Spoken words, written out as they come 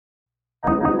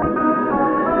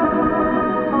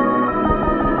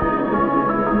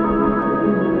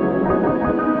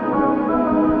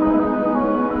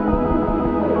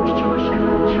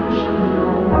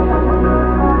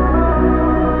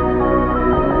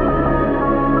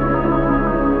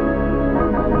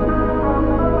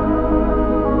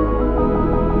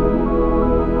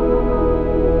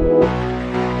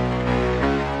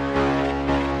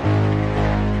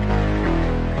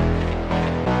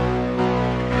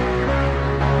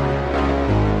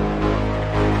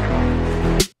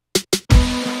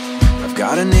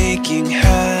aching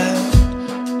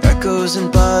head, echoes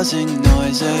and buzzing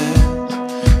noises.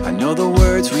 I know the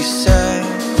words we said,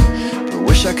 but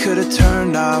wish I could have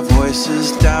turned our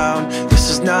voices down. This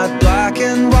is not black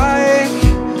and white,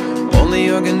 only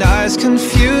organized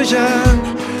confusion.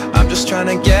 I'm just trying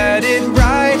to get it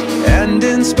right, and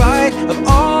in spite of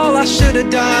all I should have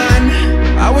done,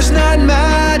 I was not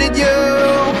mad at you,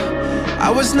 I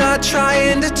was not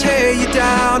trying to tear you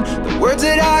down. The words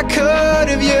that I could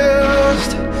have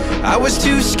used, I was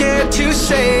too scared to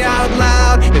say out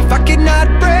loud. If I could not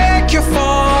break your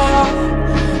fall,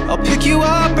 I'll pick you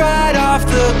up right off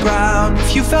the ground.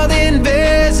 If you felt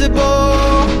invisible,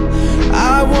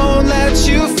 I won't let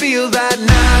you feel that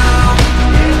now.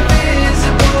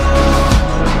 Invisible,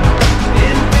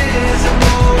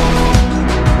 invisible,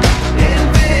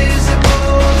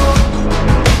 invisible,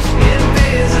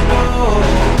 invisible.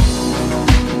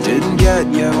 Didn't get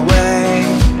your way,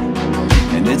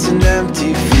 and it's an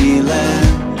empty feeling.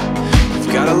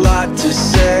 You've got a lot to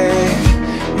say,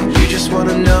 and you just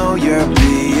wanna know you're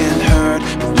being heard.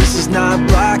 But this is not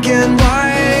black and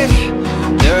white,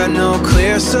 there are no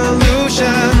clear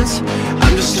solutions.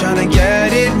 I'm just trying to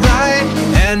get it right,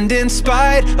 and in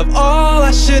spite of all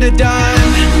I should have done,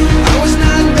 I was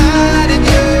not mad at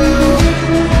you,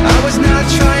 I was not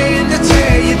trying to